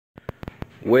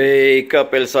Wake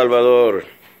up, El Salvador.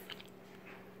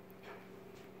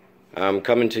 I'm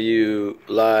coming to you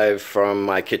live from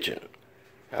my kitchen.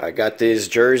 I got this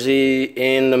jersey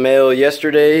in the mail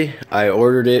yesterday. I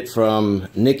ordered it from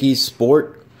Nicky's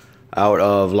Sport out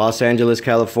of Los Angeles,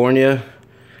 California.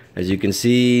 As you can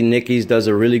see, Nicky's does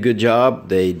a really good job.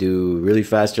 They do really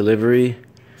fast delivery,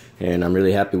 and I'm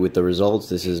really happy with the results.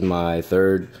 This is my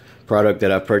third product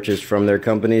that I've purchased from their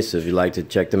company, so if you'd like to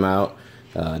check them out,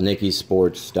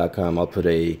 nickysports.com. I'll put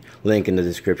a link in the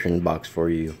description box for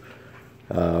you.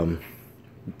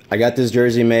 I got this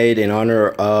jersey made in honor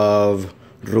of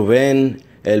Ruben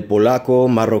El Polaco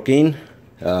Marroquín.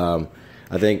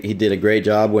 I think he did a great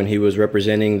job when he was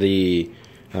representing the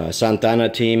Santana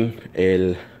team,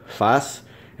 El FAS,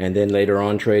 and then later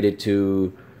on traded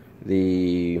to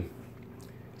the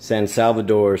San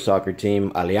Salvador soccer team,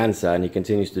 Alianza, and he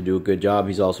continues to do a good job.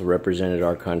 He's also represented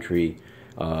our country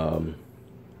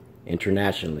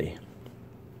internationally.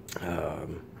 So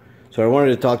what I wanted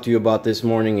to talk to you about this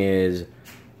morning is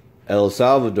El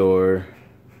Salvador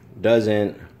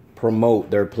doesn't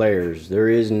promote their players. There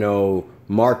is no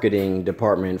marketing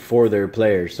department for their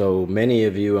players. So many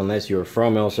of you, unless you're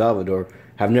from El Salvador,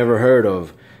 have never heard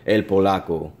of El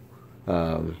Polaco.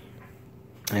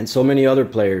 And so many other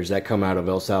players that come out of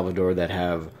El Salvador that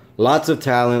have lots of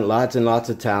talent, lots and lots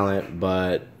of talent,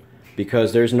 but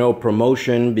because there's no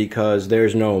promotion, because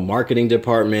there's no marketing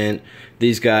department,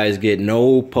 these guys get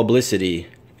no publicity,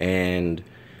 and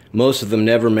most of them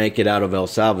never make it out of El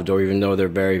Salvador, even though they're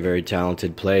very, very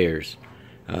talented players.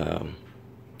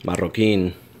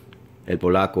 Marroquín, El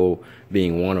Polaco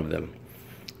being one of them.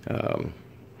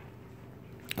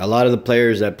 A lot of the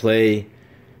players that play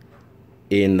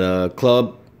in the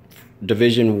club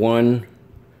Division 1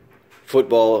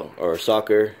 football or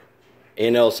soccer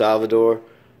in El Salvador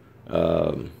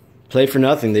play for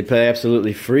nothing. They play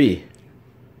absolutely free.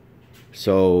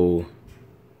 So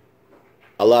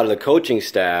a lot of the coaching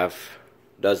staff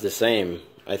does the same.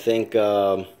 I think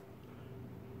for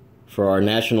our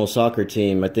national soccer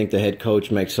team, I think the head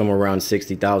coach makes somewhere around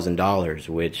 $60,000,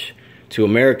 which to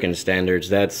American standards,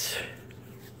 that's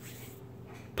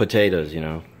potatoes, you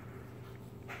know.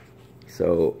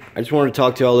 So I just wanted to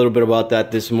talk to you all a little bit about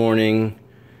that this morning.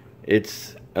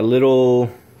 It's a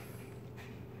little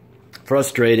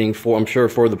frustrating for, I'm sure,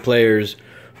 for the players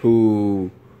who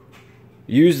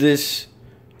use this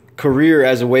career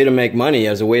as a way to make money,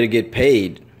 as a way to get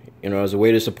paid, you know, as a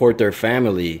way to support their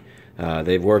family.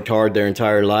 They've worked hard their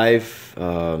entire life.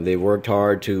 They've worked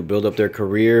hard to build up their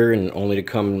career, and only to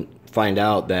come find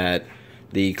out that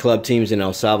the club teams in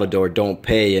El Salvador don't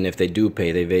pay, and if they do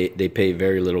pay, they pay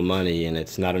very little money, and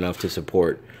it's not enough to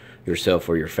support yourself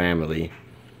or your family,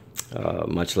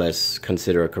 much less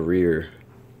consider a career.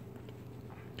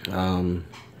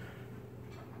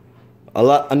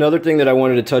 Another thing that I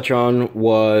wanted to touch on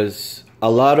was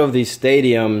a lot of these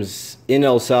stadiums in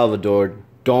El Salvador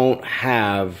don't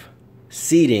have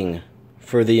seating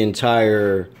for the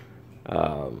entire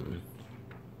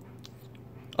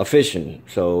afición.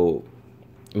 So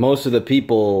most of the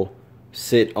people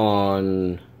sit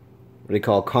on what they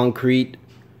call concrete.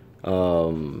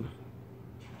 The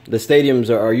stadiums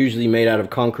are usually made out of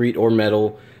concrete or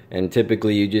metal, and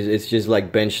typically it's just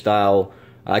like bench style.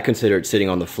 I consider it sitting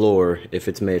on the floor if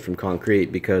it's made from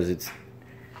concrete, because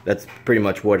that's pretty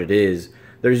much what it is.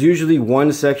 There's usually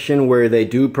one section where they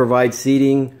do provide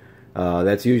seating.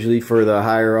 That's usually for the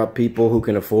higher up people who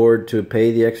can afford to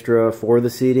pay the extra for the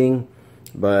seating.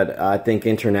 But I think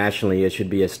internationally it should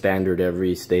be a standard.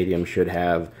 Every stadium should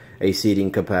have a seating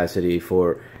capacity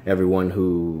for everyone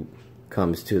who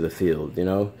comes to the field, you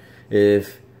know.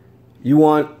 If you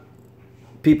want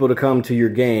people to come to your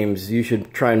games, you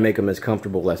should try and make them as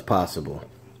comfortable as possible,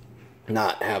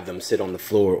 not have them sit on the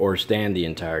floor or stand the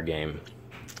entire game.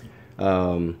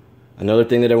 Another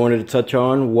thing that I wanted to touch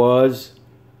on was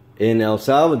in El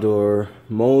Salvador,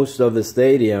 most of the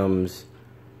stadiums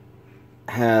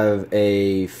have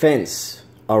a fence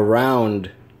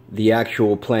around the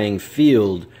actual playing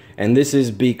field, and this is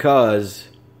because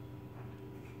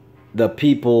the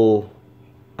people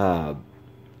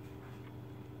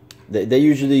they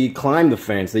usually climb the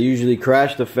fence, they usually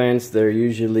crash the fence, they're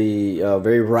usually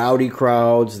very rowdy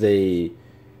crowds, they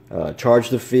charge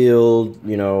the field,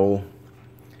 you know.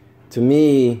 To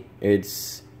me,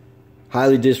 it's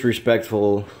highly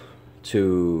disrespectful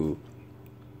to,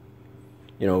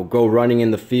 you know, go running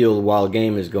in the field while a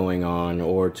game is going on,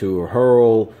 or to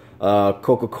hurl a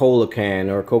Coca-Cola can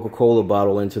or a Coca-Cola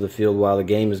bottle into the field while the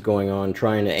game is going on,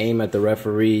 trying to aim at the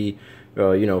referee,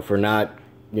 you know, for not,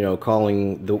 you know,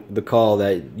 calling the call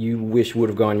that you wish would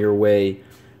have gone your way,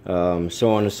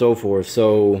 so on and so forth.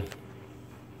 So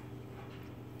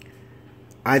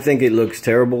I think it looks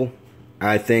terrible.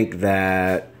 I think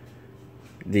that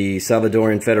the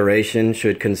Salvadoran Federation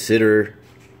should consider,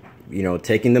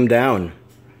 taking them down.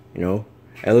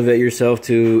 Elevate yourself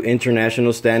to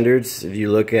international standards. If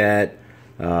you look at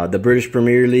the British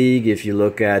Premier League, if you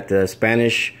look at the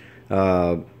Spanish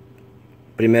Primera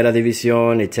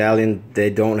División, Italian, they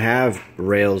don't have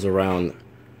rails around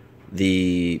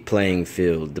the playing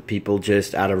field. The people,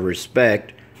 just out of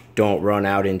respect, don't run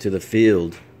out into the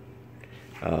field.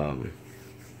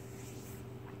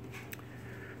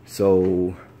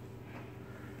 So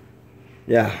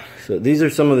these are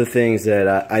some of the things that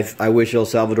I wish El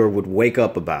Salvador would wake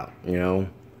up about.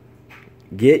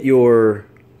 Get your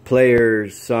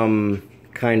players some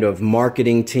kind of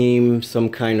marketing team, some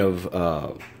kind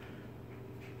of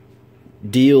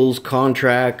deals,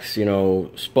 contracts,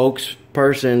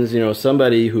 spokespersons,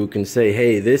 somebody who can say,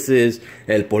 hey, this is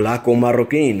El Polaco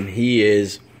Marroquín. He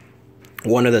is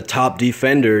one of the top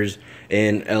defenders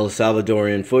in El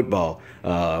Salvadorian football.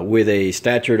 With a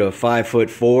stature of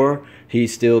 5'4", he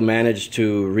still managed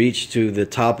to reach to the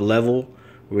top level,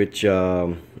 which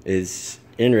is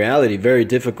in reality very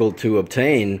difficult to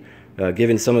obtain,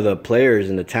 given some of the players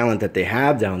and the talent that they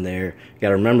have down there. You got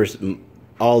to remember,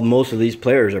 most of these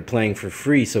players are playing for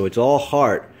free, so it's all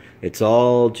heart. It's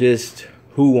all just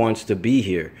who wants to be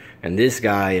here. And this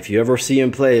guy, if you ever see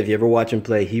him play, if you ever watch him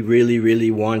play, he really,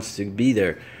 really wants to be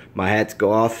there. My hats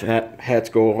go off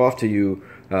to you,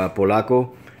 Polaco.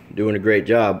 Doing a great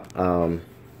job. I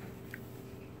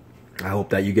hope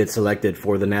that you get selected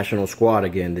for the national squad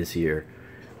again this year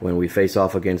when we face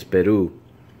off against Peru.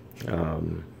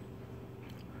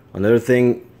 Another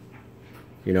thing,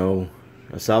 El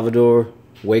Salvador,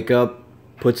 wake up,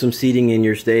 put some seating in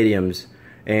your stadiums.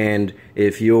 And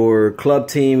if your club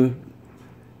team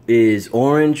is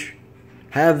orange,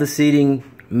 have the seating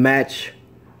match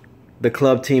the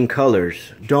club team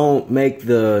colors. Don't make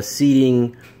the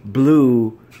seating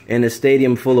blue in a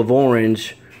stadium full of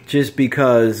orange just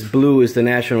because blue is the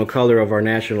national color of our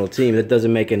national team. That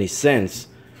doesn't make any sense.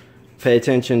 Pay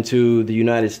attention to the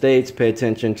United States. Pay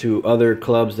attention to other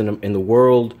clubs in the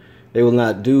world. They will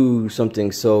not do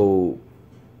something so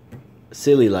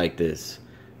silly like this.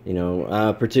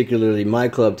 Particularly my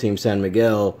club team, San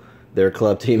Miguel, their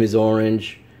club team is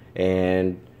orange,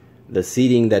 and the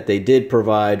seating that they did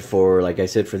provide for, like I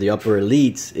said, for the upper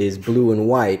elites is blue and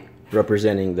white,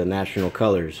 representing the national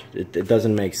colors. It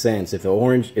doesn't make sense. If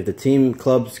the team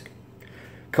club's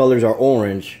colors are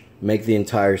orange, make the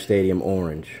entire stadium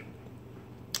orange.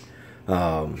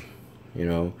 Provide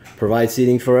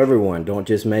seating for everyone. Don't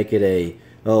just make it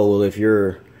if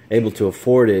you're able to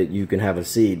afford it, you can have a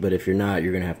seat, but if you're not,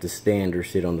 you're going to have to stand or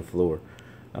sit on the floor.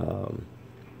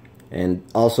 And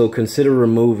also consider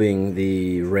removing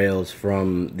the rails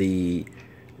from the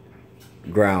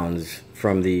grounds,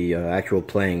 from the actual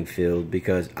playing field,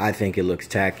 because I think it looks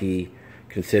tacky.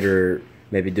 Consider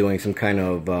maybe doing some kind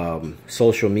of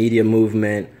social media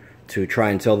movement to try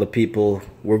and tell the people,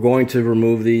 we're going to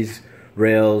remove these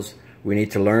rails. We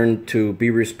need to learn to be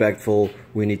respectful.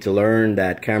 We need to learn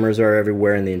that cameras are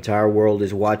everywhere and the entire world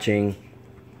is watching.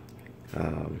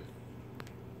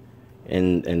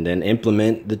 And then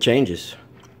implement the changes.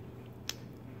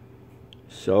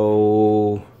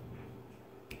 So,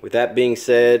 with that being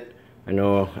said, I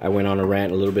know I went on a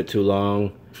rant a little bit too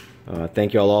long.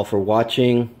 Thank y'all all for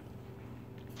watching.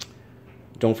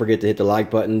 Don't forget to hit the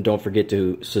like button. Don't forget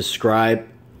to subscribe.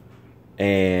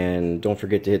 And don't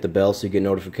forget to hit the bell so you get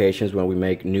notifications when we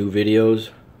make new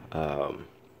videos.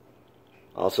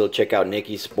 Also, check out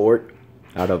Nikki's Sport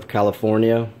out of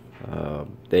California.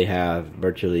 They have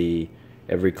virtually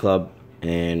every club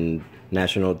and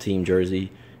national team jersey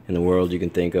in the world you can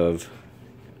think of.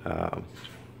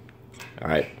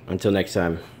 Alright, until next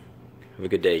time, have a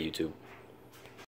good day, YouTube.